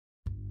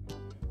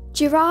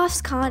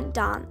Giraffes Can't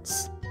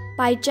Dance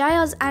by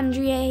Giles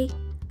Andreae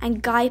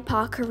and Guy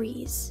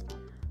Parker-Rees.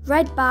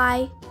 Read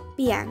by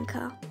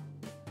Bianca.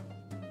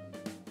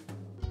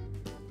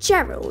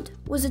 Gerald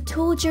was a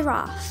tall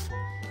giraffe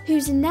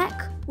whose neck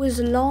was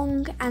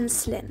long and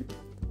slim,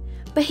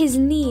 but his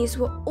knees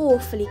were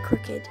awfully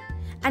crooked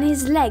and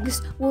his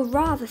legs were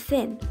rather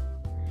thin.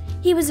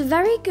 He was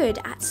very good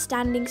at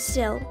standing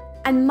still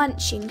and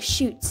munching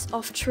shoots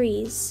off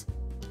trees.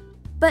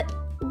 But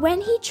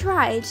when he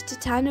tried to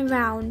turn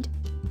around,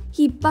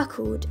 he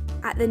buckled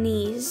at the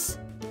knees.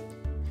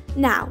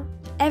 Now,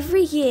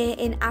 every year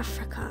in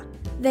Africa,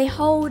 they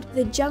hold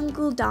the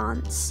jungle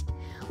dance,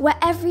 where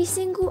every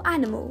single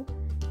animal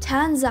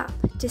turns up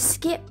to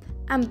skip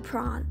and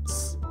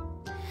prance.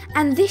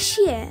 And this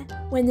year,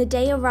 when the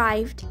day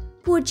arrived,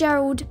 poor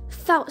Gerald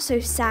felt so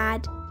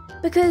sad,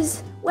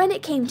 because when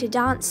it came to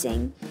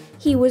dancing,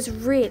 he was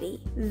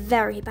really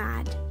very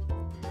bad.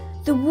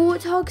 The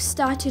warthogs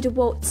started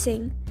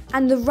waltzing,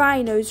 and the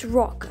rhinos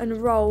rock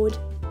and rolled.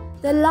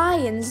 The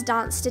lions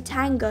danced a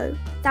tango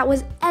that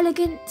was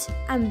elegant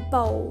and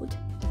bold.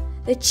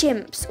 The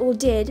chimps all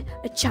did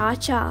a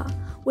cha-cha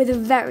with a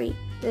very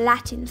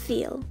Latin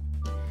feel.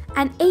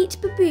 And 8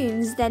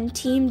 baboons then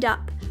teamed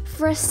up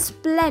for a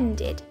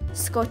splendid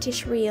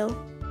Scottish reel.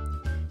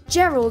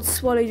 Gerald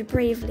swallowed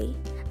bravely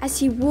as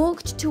he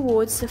walked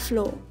towards the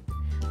floor,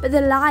 but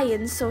the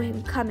lions saw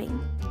him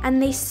coming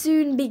and they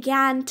soon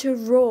began to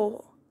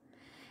roar.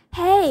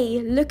 "Hey,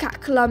 look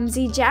at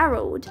clumsy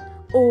Gerald,"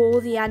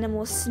 all the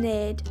animals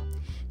sneered.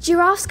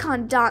 "Giraffes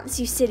can't dance,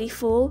 you silly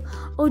fool.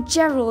 Oh,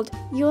 Gerald,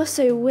 you're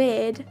so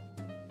weird."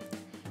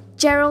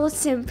 Gerald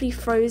simply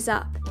froze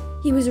up.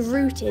 He was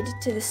rooted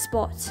to the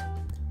spot.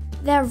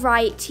 "They're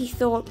right," he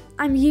thought.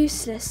 "I'm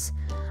useless.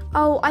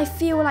 Oh, I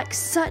feel like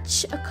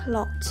such a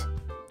clot."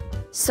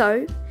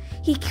 So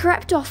he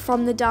crept off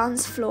from the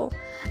dance floor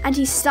and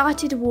he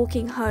started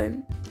walking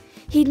home.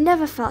 He'd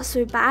never felt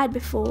so bad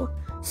before,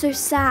 so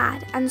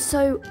sad and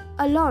so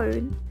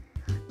alone.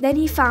 Then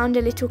he found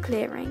a little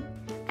clearing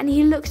and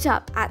he looked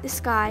up at the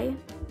sky.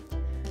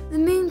 "The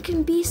moon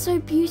can be so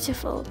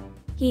beautiful,"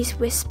 he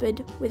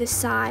whispered with a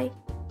sigh.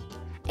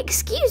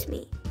 "Excuse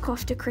me,"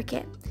 coughed a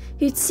cricket,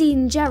 who'd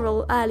seen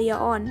Gerald earlier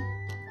on.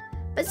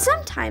 "But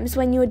sometimes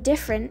when you're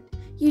different,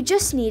 you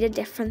just need a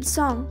different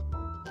song.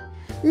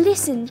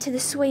 Listen to the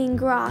swaying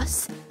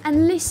grass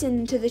and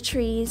listen to the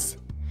trees.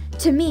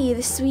 To me,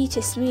 the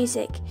sweetest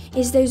music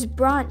is those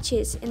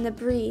branches in the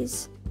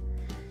breeze.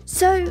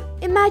 So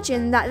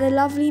imagine that the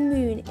lovely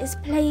moon is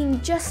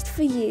playing just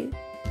for you.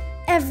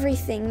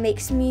 Everything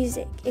makes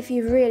music if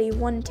you really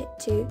want it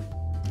to."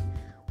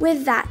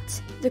 With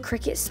that, the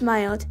cricket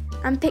smiled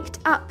and picked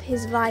up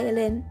his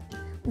violin.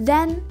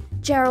 Then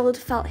Gerald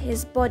felt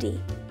his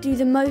body do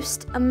the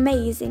most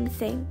amazing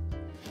thing.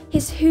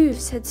 His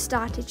hooves had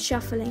started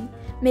shuffling,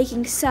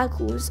 making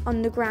circles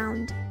on the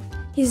ground.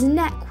 His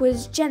neck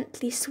was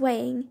gently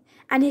swaying,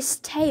 and his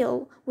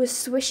tail was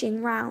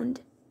swishing round.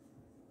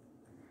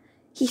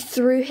 He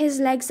threw his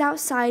legs out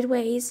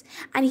sideways,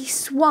 and he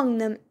swung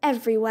them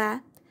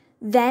everywhere.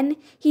 Then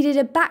he did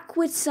a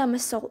backward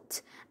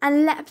somersault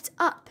and leapt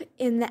up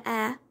in the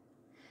air.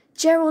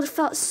 Gerald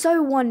felt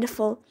so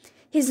wonderful.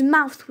 His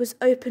mouth was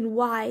open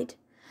wide.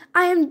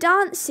 "I am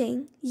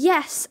dancing!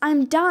 Yes,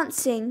 I'm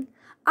dancing!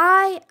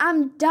 I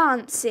am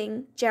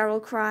dancing!"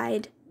 Gerald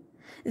cried.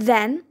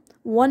 Then,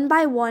 one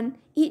by one,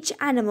 each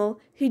animal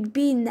who'd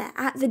been there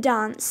at the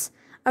dance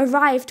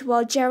arrived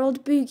while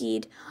Gerald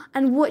boogied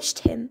and watched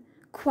him,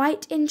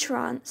 quite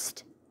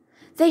entranced.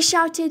 They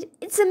shouted,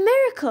 "It's a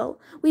miracle!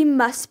 We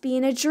must be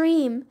in a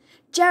dream!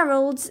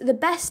 Gerald's the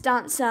best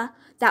dancer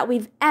that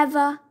we've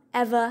ever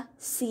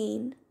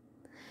seen."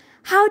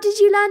 "How did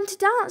you learn to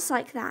dance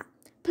like that?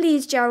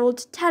 Please,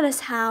 Gerald, tell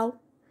us how."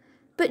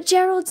 But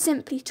Gerald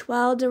simply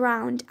twirled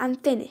around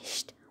and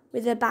finished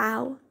with a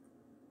bow.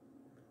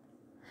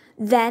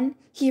 Then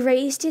he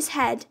raised his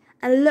head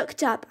and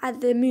looked up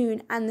at the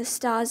moon and the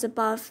stars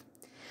above.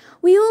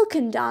 "We all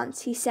can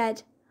dance," he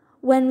said,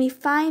 "when we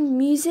find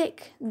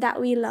music that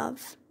we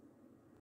love."